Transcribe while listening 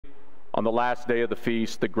On the last day of the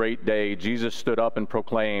feast, the great day, Jesus stood up and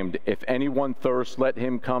proclaimed, "If anyone thirsts, let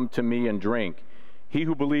him come to me and drink. He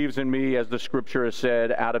who believes in me, as the scripture has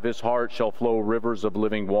said, out of his heart shall flow rivers of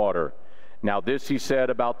living water." Now this he said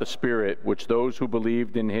about the Spirit, which those who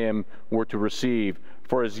believed in him were to receive.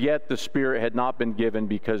 For as yet the Spirit had not been given,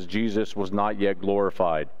 because Jesus was not yet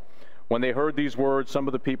glorified. When they heard these words, some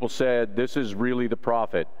of the people said, "This is really the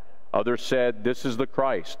prophet." Others said, "This is the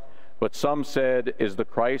Christ." But some said, "Is the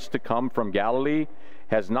Christ to come from Galilee?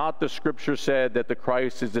 Has not the scripture said that the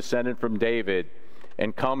Christ is descended from David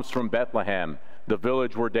and comes from Bethlehem, the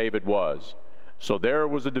village where David was?" So there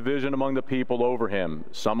was a division among the people over him.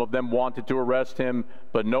 Some of them wanted to arrest him,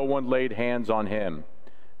 but no one laid hands on him.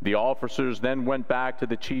 The officers then went back to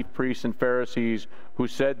the chief priests and Pharisees, who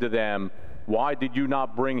said to them, "Why did you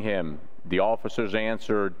not bring him?" The officers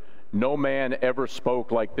answered, "No man ever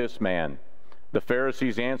spoke like this man." The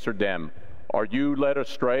Pharisees answered them, "Are you led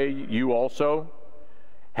astray, you also?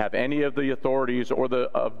 Have any of the authorities or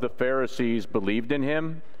of the Pharisees believed in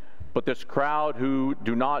him? But this crowd who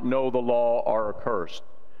do not know the law are accursed."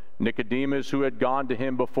 Nicodemus, who had gone to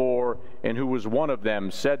him before and who was one of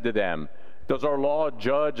them, said to them, "Does our law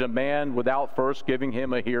judge a man without first giving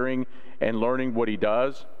him a hearing and learning what he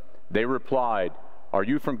does?" They replied, "Are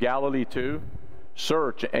you from Galilee too?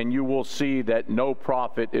 Search, and you will see that no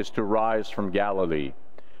prophet is to rise from Galilee."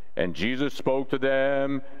 And Jesus spoke to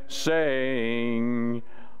them, saying,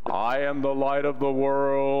 "I am the light of the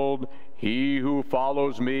world. He who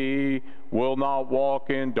follows me will not walk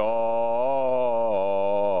in darkness,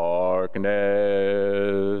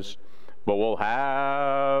 but will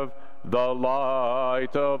have the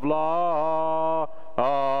light of life."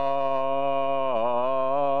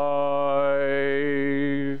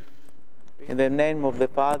 In the name of the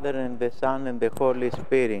Father, and the Son, and the Holy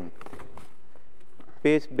Spirit.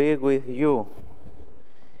 Peace be with you.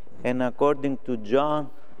 And according to John,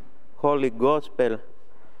 Holy Gospel,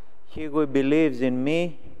 he who believes in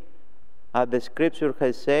me, as the Scripture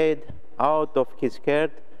has said, out of his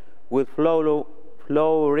heart will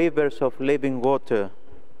flow rivers of living water.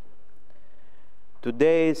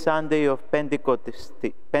 Today is Sunday of Pentecost,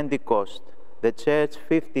 the Church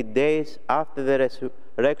 50 days after the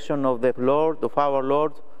resurrection of our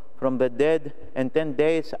Lord from the dead, and 10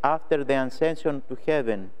 days after the ascension to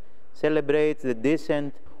heaven, celebrates the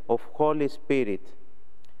descent of Holy Spirit,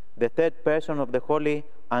 the third person of the Holy,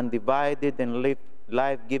 undivided and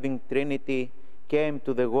life-giving Trinity came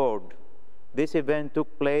to the world. This event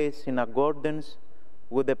took place in accordance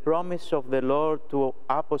with the promise of the Lord to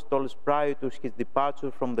apostles prior to his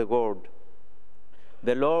departure from the world.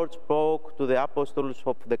 The Lord spoke to the apostles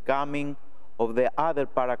of the coming of the other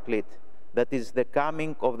Paraclete, that is the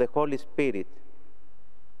coming of the Holy Spirit.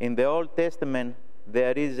 In the Old Testament,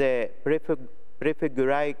 there is a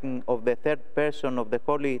prefiguring of the third person of the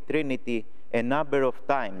Holy Trinity a number of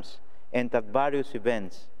times and at various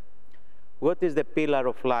events. What is the pillar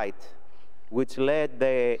of light, which led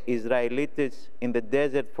the Israelites in the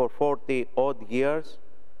desert for 40 odd years,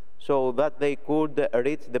 so that they could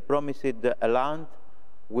reach the promised land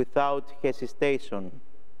without hesitation?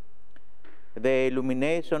 The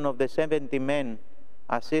illumination of the 70 men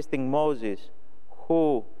assisting Moses,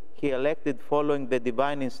 who he elected following the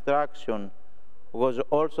divine instruction, was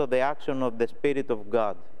also the action of the Spirit of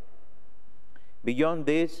God. Beyond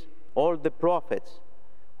this, all the prophets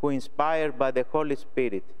who inspired by the Holy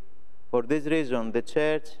Spirit. For this reason, the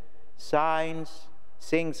Church sings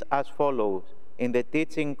as follows: "In the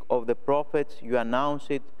teaching of the prophets, you announce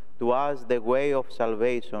it to us the way of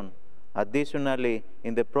salvation." Additionally,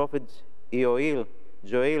 in the prophets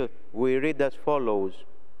Joel, we read as follows: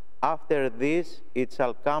 "After this it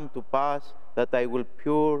shall come to pass that I will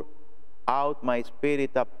pour out my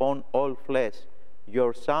Spirit upon all flesh.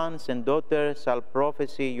 Your sons and daughters shall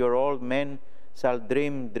prophesy, your old men shall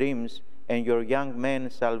dream dreams, and your young men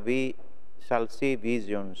shall see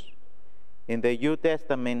visions." In the New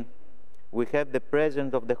Testament, we have the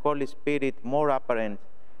presence of the Holy Spirit more apparent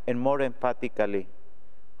and more emphatically.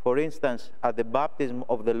 For instance, at the baptism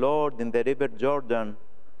of the Lord in the river Jordan,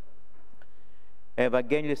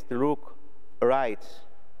 Evangelist Luke writes,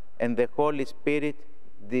 "And the Holy Spirit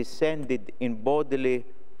descended in bodily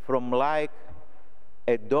from like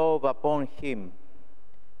a dove upon him."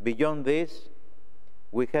 Beyond this,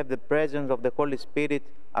 we have the presence of the Holy Spirit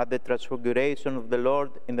at the transfiguration of the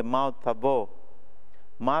Lord in the Mount Tabor.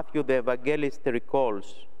 Matthew the Evangelist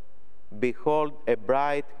recalls, "Behold, a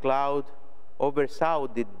bright cloud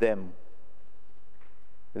overshadowed them."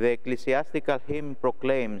 The ecclesiastical hymn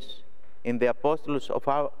proclaims, in the apostles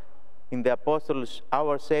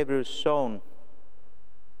our Savior's Son,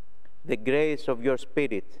 "The grace of your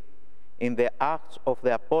Spirit In the Acts of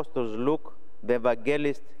the Apostles, Luke, the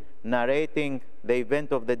evangelist, narrating the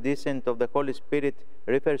event of the descent of the Holy Spirit,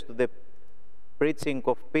 refers to the preaching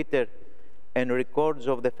of Peter and records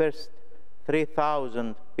of the first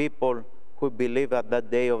 3,000 people who believed at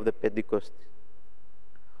that day of the Pentecost.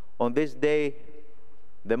 On this day,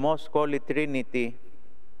 the Most Holy Trinity,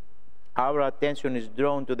 our attention is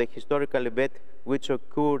drawn to the historical event which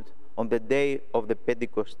occurred on the day of the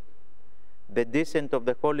Pentecost. The descent of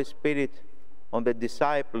the Holy Spirit on the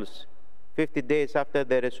disciples 50 days after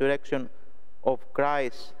the resurrection of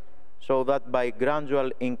Christ, so that by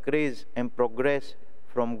gradual increase and progress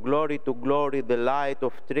from glory to glory, the light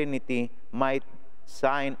of Trinity might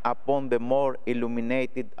shine upon the more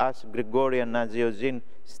illuminated, as Gregorian Nazianzen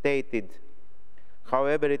stated.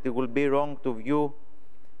 However, it will be wrong to view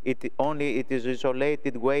it only in its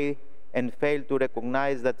isolated way and fail to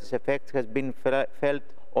recognize that its effect has been felt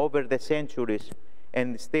over the centuries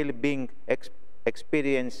and still being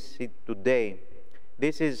experienced today.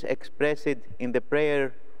 This is expressed in the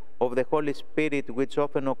prayer of the Holy Spirit, which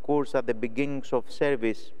often occurs at the beginnings of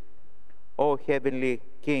service. O Heavenly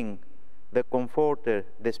King, the Comforter,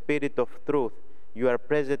 the Spirit of truth, you are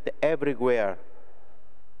present everywhere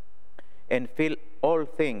and fill all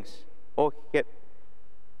things. O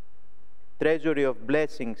treasury of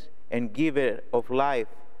blessings and giver of life,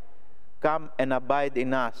 come and abide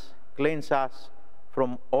in us, cleanse us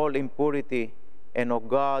from all impurity, and, O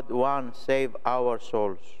God, one, save our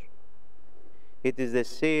souls. It is the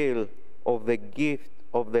seal of the gift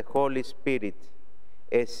of the Holy Spirit.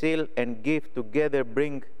 A seal and gift together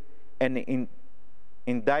bring an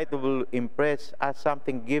indictable impress as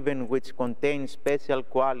something given which contains special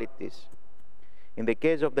qualities. In the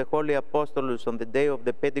case of the Holy Apostles on the day of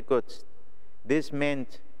the Pentecost, this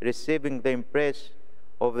meant receiving the impress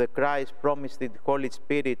of the Christ promised Holy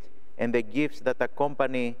Spirit and the gifts that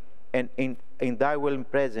accompany and in thy will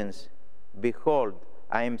presence. Behold,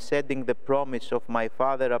 I am setting the promise of my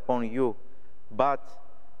Father upon you, but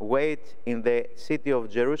wait in the city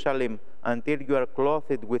of Jerusalem until you are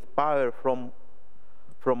clothed with power from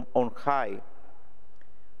on high.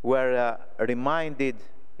 We are reminded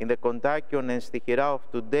in the Kontakion and Stichira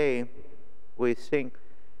of today, we think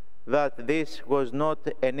that this was not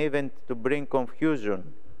an event to bring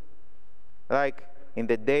confusion. Like in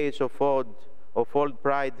the days of old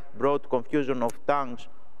pride brought confusion of tongues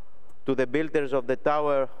to the builders of the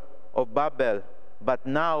Tower of Babel, but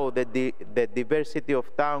now the diversity of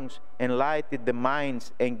tongues enlightened the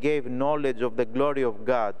minds and gave knowledge of the glory of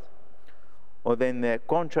God. Or on the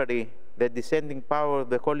contrary, the descending power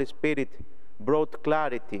of the Holy Spirit brought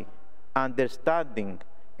clarity, understanding,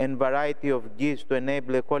 and variety of gifts to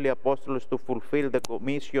enable the Holy Apostles to fulfill the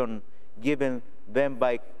commission given them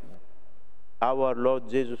by our Lord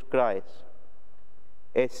Jesus Christ.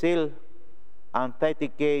 A seal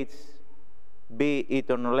authenticates, be it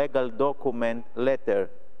on a legal document, letter,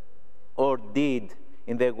 or deed,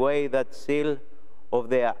 in the way that seal of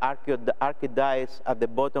the archdiocese at the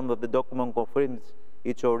bottom of the document confirms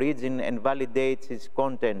its origin and validates its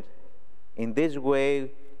content. In this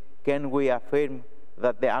way, can we affirm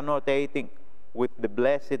that the annotating with the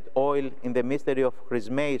blessed oil in the mystery of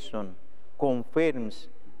chrismation confirms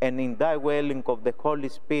an indwelling of the Holy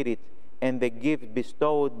Spirit and the gift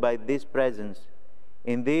bestowed by this presence.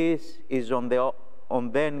 In this is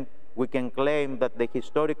then we can claim that the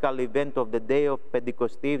historical event of the day of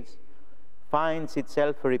Pentecostes finds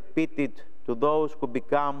itself repeated to those who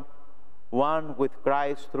become one with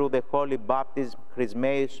Christ through the holy baptism,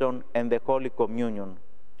 chrismation, and the Holy Communion.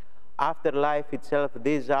 After life itself,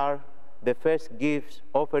 these are the first gifts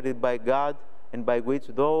offered by God and by which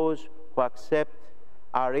those who accept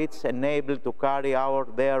are each enabled to carry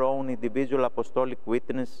out their own individual apostolic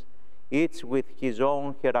witness, each with his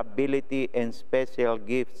own her ability and special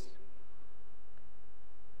gifts.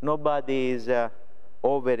 Nobody is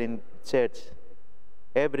over in church.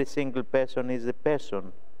 Every single person is a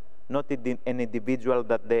person, not an individual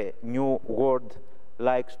that the new world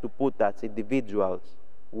likes to put us, individuals.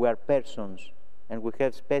 We are persons, and we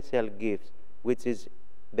have special gifts, which is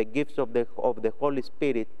the gifts of the Holy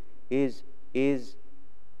Spirit is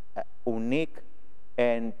unique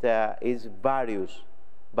and is various.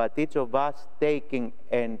 But each of us taking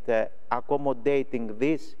and accommodating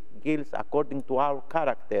these gifts according to our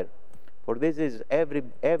character. For this is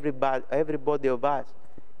everybody of us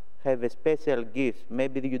have a special gift.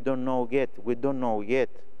 Maybe you don't know yet. We don't know yet.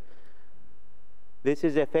 This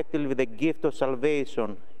is effectively the gift of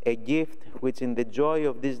salvation, a gift which in the joy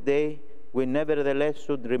of this day we nevertheless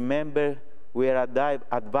should remember we are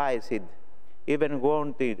advised, even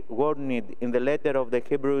warned in the letter of the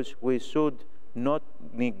Hebrews, we should not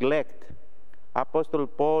neglect. Apostle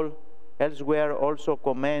Paul elsewhere also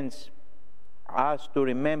commands us to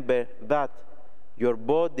remember that your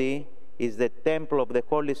body is the temple of the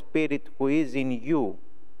Holy Spirit who is in you,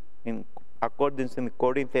 according to the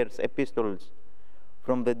Corinthians epistles.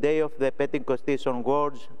 From the day of the Pentecost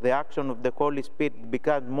onwards, the action of the Holy Spirit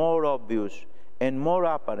becomes more obvious and more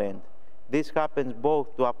apparent. This happens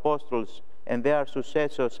both to apostles and their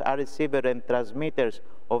successors are receivers and transmitters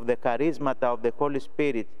of the charismata of the Holy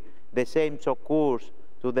Spirit. The same occurs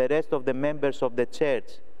to the rest of the members of the Church,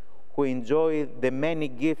 who enjoy the many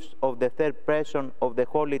gifts of the third person of the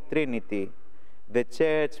Holy Trinity. The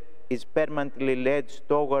Church is permanently led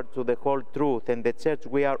toward to the whole truth, and the Church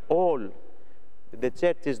we are all. The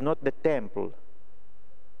Church is not the temple.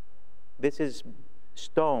 This is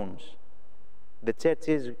stones. The Church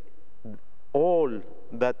is all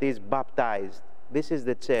that is baptized. This is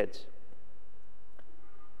the Church.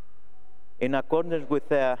 In accordance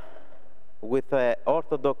with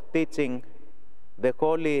Orthodox teaching, the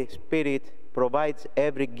Holy Spirit provides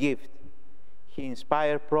every gift. He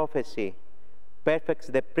inspires prophecy, perfects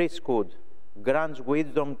the priesthood, grants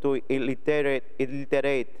wisdom to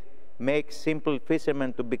illiterate, makes simple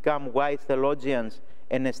fishermen to become wise theologians,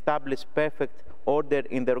 and establish perfect order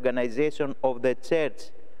in the organization of the Church,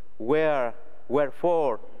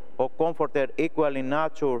 wherefore, O Comforter, equal in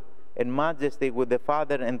nature and majesty with the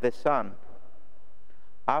Father and the Son.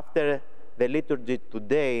 After the liturgy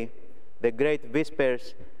today, the great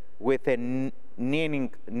Vespers with a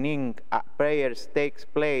kneeling prayers takes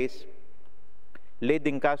place,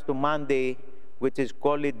 leading us to Monday, which is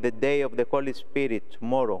called the Day of the Holy Spirit,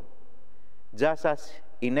 tomorrow. Just as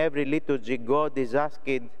in every liturgy, God is asked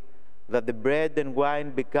that the bread and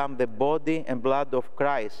wine become the body and blood of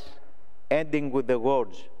Christ, ending with the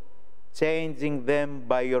words, changing them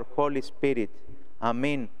by your Holy Spirit.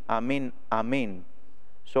 Amen, amen, amen.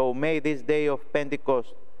 So may this day of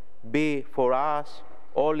Pentecost be for us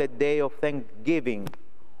all a day of thanksgiving,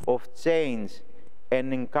 of change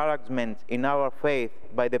and encouragement in our faith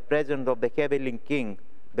by the presence of the Heavenly King,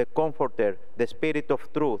 the Comforter, the Spirit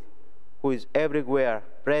of truth, who is everywhere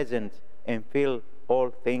present and fill all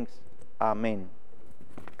things. Amen.